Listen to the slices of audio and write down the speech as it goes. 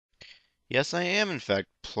Yes, I am in fact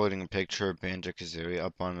uploading a picture of Banjo-Kazooie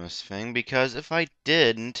up on this thing because if I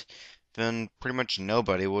didn't, then pretty much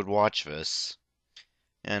nobody would watch this.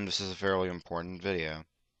 And this is a fairly important video.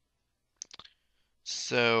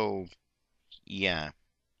 So, yeah.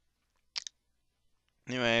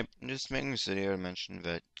 Anyway, I'm just making this video to mention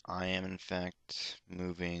that I am in fact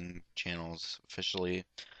moving channels officially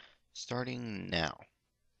starting now.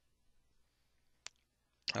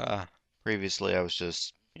 Uh, Previously I was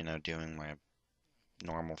just, doing my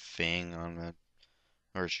normal thing on the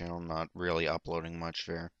other channel, not really uploading much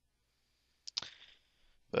there.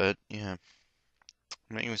 But, yeah.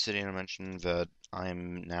 Making this video to mention that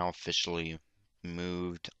I'm now officially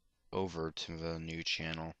moved over to the new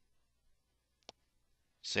channel.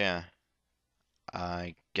 So yeah,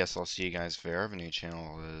 I guess I'll see you guys there. The new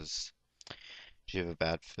channel is Do you have a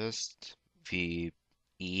bad fist? The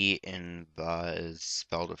E in the is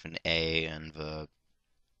spelled with an A, and the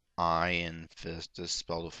I in fist is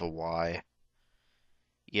spelled with a Y.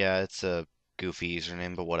 Yeah, it's a goofy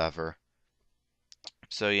username, but whatever.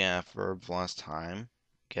 So yeah, for the last time,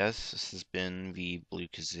 guess this has been the Blue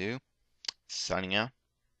Kazoo, signing out.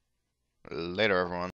 Later, everyone.